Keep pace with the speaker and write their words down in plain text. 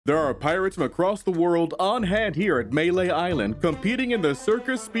There are pirates from across the world on hand here at Melee Island competing in the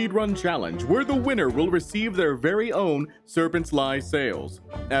Circus Speedrun Challenge, where the winner will receive their very own Serpent's sails.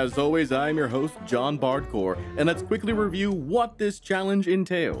 As always, I'm your host, Jon Bardcore, and let's quickly review what this challenge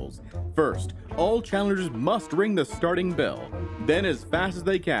entails. First, all challengers must ring the starting bell. Then, as fast as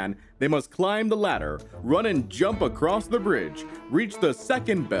they can, they must climb the ladder, run and jump across the bridge, reach the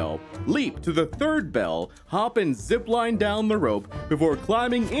second bell, leap to the third bell, hop and zipline down the rope before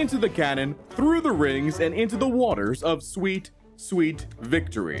climbing into the cannon, through the rings, and into the waters of sweet, sweet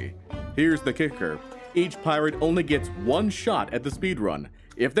victory. Here's the kicker. Each pirate only gets one shot at the speedrun.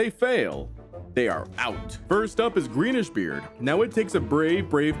 If they fail, they are out. First up is Greenishbeard. Now it takes a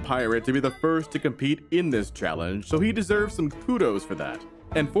brave pirate to be the first to compete in this challenge, so he deserves some kudos for that.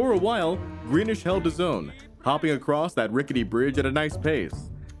 And for a while, Greenish held his own, hopping across that rickety bridge at a nice pace.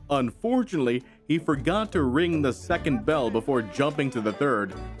 Unfortunately, he forgot to ring the second bell before jumping to the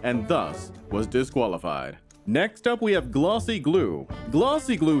third, and thus was disqualified. Next up, we have Glossyglue.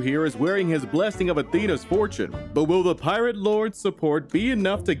 Glossyglue here is wearing his blessing of Athena's fortune, but will the Pirate Lord's support be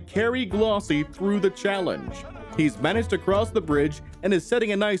enough to carry Glossy through the challenge? He's managed to cross the bridge and is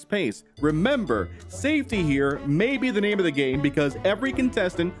setting a nice pace. Remember, safety here may be the name of the game because every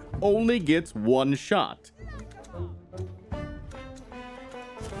contestant only gets one shot.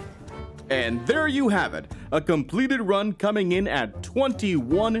 And there you have it, a completed run coming in at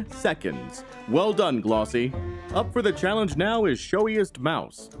 21 seconds. Well done, Glossy. Up for the challenge now is Showiest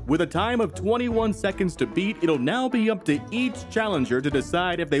Mouse. With a time of 21 seconds to beat, it'll now be up to each challenger to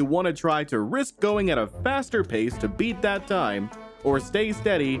decide if they want to try to risk going at a faster pace to beat that time, or stay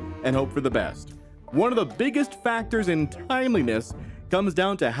steady and hope for the best. One of the biggest factors in timeliness comes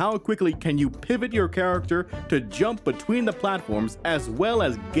down to how quickly can you pivot your character to jump between the platforms as well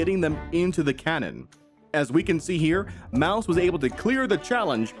as getting them into the cannon. As we can see here, Mouse was able to clear the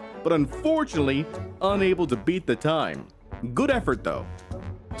challenge, but unfortunately unable to beat the time. Good effort though.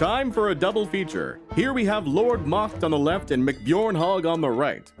 Time for a double feature. Here we have Lord Macht on the left and McBjornhog on the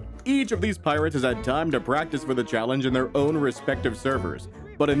right. Each of these pirates has had time to practice for the challenge in their own respective servers,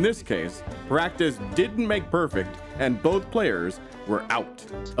 but in this case, practice didn't make perfect and both players were out.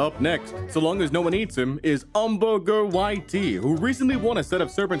 Up next, so long as no one eats him, is HomborgorYT, who recently won a set of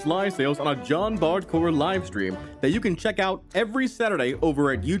Serpent's sales on a Jon Bardcore livestream that you can check out every Saturday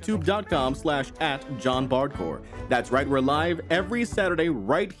over at youtube.com/@JonBardcore. That's right, we're live every Saturday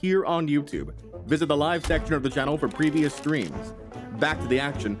right here on YouTube. Visit the live section of the channel for previous streams. Back to the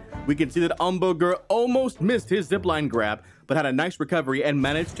action, we can see that Homborgor almost missed his zipline grab, but had a nice recovery and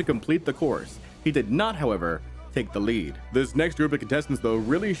managed to complete the course. He did not, however, take the lead. This next group of contestants, though,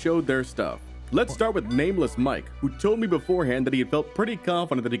 really showed their stuff. Let's start with Nameless Mike, who told me beforehand that he had felt pretty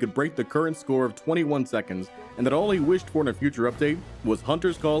confident that he could break the current score of 21 seconds, and that all he wished for in a future update was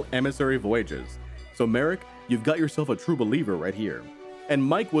Hunter's Call Emissary Voyages. So Merrick, you've got yourself a true believer right here. And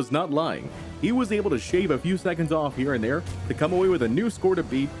Mike was not lying. He was able to shave a few seconds off here and there to come away with a new score to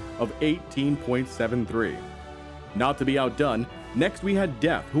beat of 18.73. Not to be outdone, next we had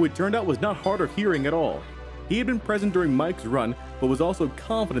Def, who it turned out was not hard of hearing at all. He had been present during Mike's run, but was also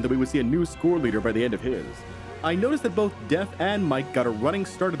confident that we would see a new score leader by the end of his. I noticed that both Def and Mike got a running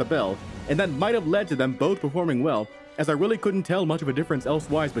start at the bell, and that might have led to them both performing well, as I really couldn't tell much of a difference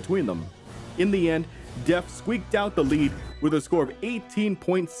elsewise between them. In the end, Def squeaked out the lead with a score of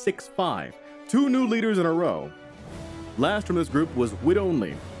 18.65, 2 new leaders in a row. Last from this group was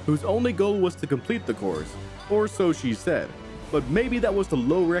Widonlyy, whose only goal was to complete the course, or so she said, but maybe that was to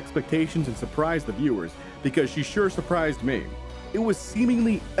lower expectations and surprise the viewers, because she sure surprised me. It was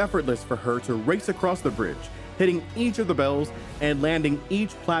seemingly effortless for her to race across the bridge, hitting each of the bells and landing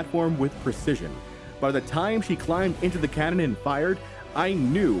each platform with precision. By the time she climbed into the cannon and fired, I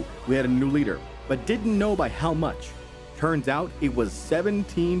knew we had a new leader, but didn't know by how much. Turns out it was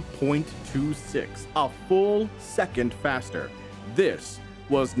 17.26, a full second faster. This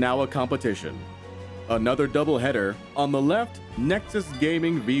was now a competition. Another doubleheader. On the left,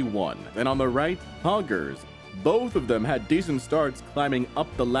 NexusGamingV1, and on the right, Hooggers. Both of them had decent starts climbing up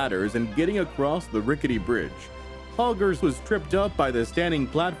the ladders and getting across the rickety bridge. Hooggers was tripped up by the standing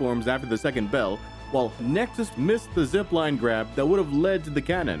platforms after the second bell, while Nexus missed the zipline grab that would have led to the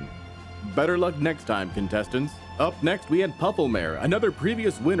cannon. Better luck next time, contestants. Up next, we had Pufflemare, another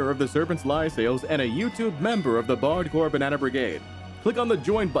previous winner of the Serpent's sales and a YouTube member of the Bardcore Banana Brigade. Click on the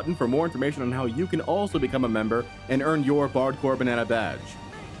join button for more information on how you can also become a member and earn your Bardcore Banana badge.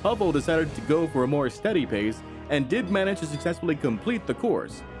 Puffle decided to go for a more steady pace and did manage to successfully complete the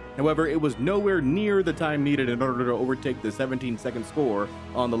course. However, it was nowhere near the time needed in order to overtake the 17-second score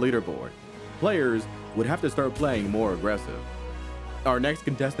on the leaderboard. Players would have to start playing more aggressive. Our next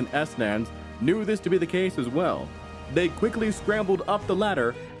contestant, Snans, knew this to be the case as well. They quickly scrambled up the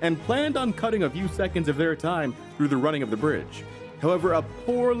ladder and planned on cutting a few seconds of their time through the running of the bridge. However, a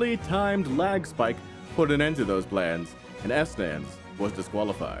poorly timed lag spike put an end to those plans, and Snans was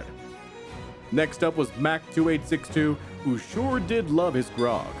disqualified. Next up was Macht2862, who sure did love his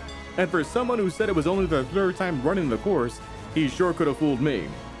grog. And for someone who said it was only the third time running the course, he sure could have fooled me.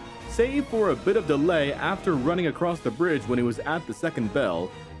 Save for a bit of delay after running across the bridge when he was at the second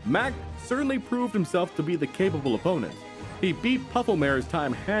bell, Macht certainly proved himself to be the capable opponent. He beat Pufflemare's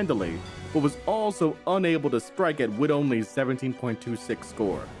time handily, but was also unable to strike at Widonly's 17.26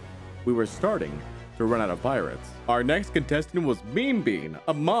 score. We were starting to run out of pirates. Our next contestant was Meme Bean,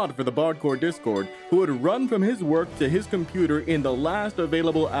 a mod for the Bardcore Discord, who had run from his work to his computer in the last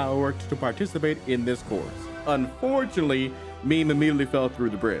available hour to participate in this course. Unfortunately, Meme immediately fell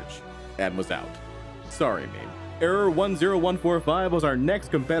through the bridge and was out. Sorry, Meme. Error 10145 was our next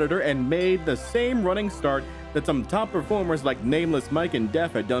competitor and made the same running start that some top performers like Nameless Mike and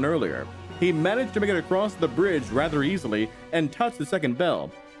Def had done earlier. He managed to make it across the bridge rather easily and touched the second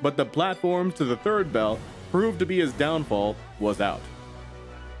bell, but the platforms to the third bell proved to be his downfall, was out.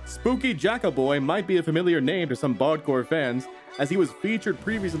 Spookyjackaboy might be a familiar name to some Bardcore fans, as he was featured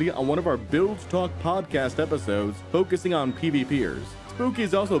previously on one of our Build Talk podcast episodes focusing on PvPers. Spooky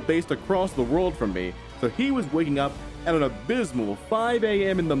is also based across the world from me, so he was waking up at an abysmal 5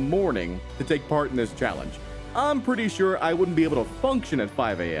 a.m. in the morning to take part in this challenge. I'm pretty sure I wouldn't be able to function at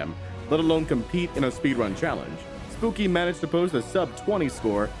 5 a.m., let alone compete in a speedrun challenge. Spooky managed to post a sub 20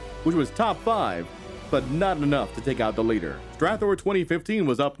 score, which was top 5, but not enough to take out the leader. Strathor 2015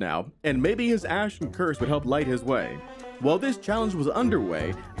 was up now, and maybe his Ashen Curse would help light his way. While this challenge was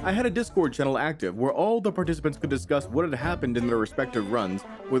underway, I had a Discord channel active where all the participants could discuss what had happened in their respective runs,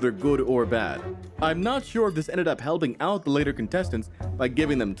 whether good or bad. I'm not sure if this ended up helping out the later contestants by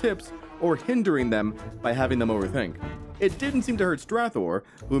giving them tips, or hindering them by having them overthink. It didn't seem to hurt Strathor,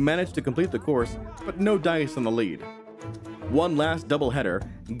 who managed to complete the course, but no dice on the lead. One last doubleheader,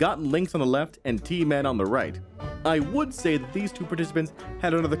 Gottenlynx on the left and TMan on the right. I would say that these two participants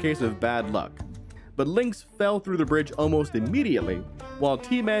had another case of bad luck, but Lynx fell through the bridge almost immediately, while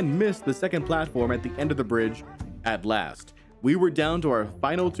TMan missed the second platform at the end of the bridge. At last, we were down to our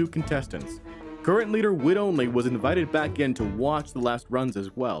final two contestants. Current leader Widonlyy was invited back in to watch the last runs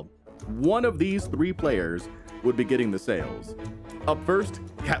as well. One of these three players would be getting the sails. Up first,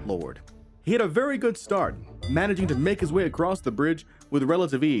 Catlord. He had a very good start, managing to make his way across the bridge with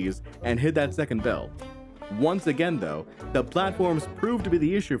relative ease and hit that second bell. Once again though, the platforms proved to be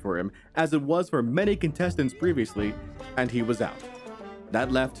the issue for him, as it was for many contestants previously, and he was out.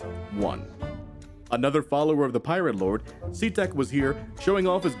 That left one. Another follower of the Pirate Lord, Setech, was here, showing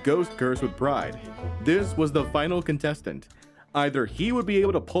off his ghost curse with pride. This was the final contestant. Either he would be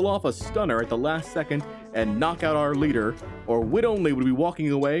able to pull off a stunner at the last second and knock out our leader, or Widonlyy would be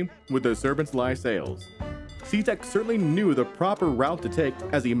walking away with the Serpent's Lie sails. Setech certainly knew the proper route to take,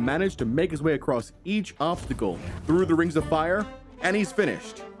 as he managed to make his way across each obstacle through the rings of fire, and he's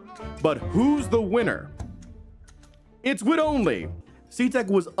finished. But who's the winner? It's Widonlyy! Setech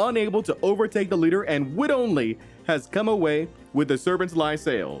was unable to overtake the leader, and Widonlyy has come away with the Serpent's Lie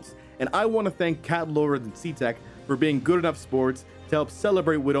sails. And I want to thank Catlord and Setech for being good enough sports to help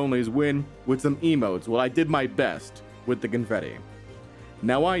celebrate Widonly's win with some emotes while I did my best with the confetti.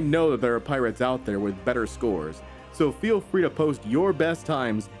 Now I know that there are pirates out there with better scores, so feel free to post your best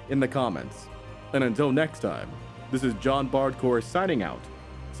times in the comments. And until next time, this is Jon Bardcore signing out,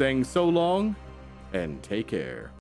 saying so long and take care.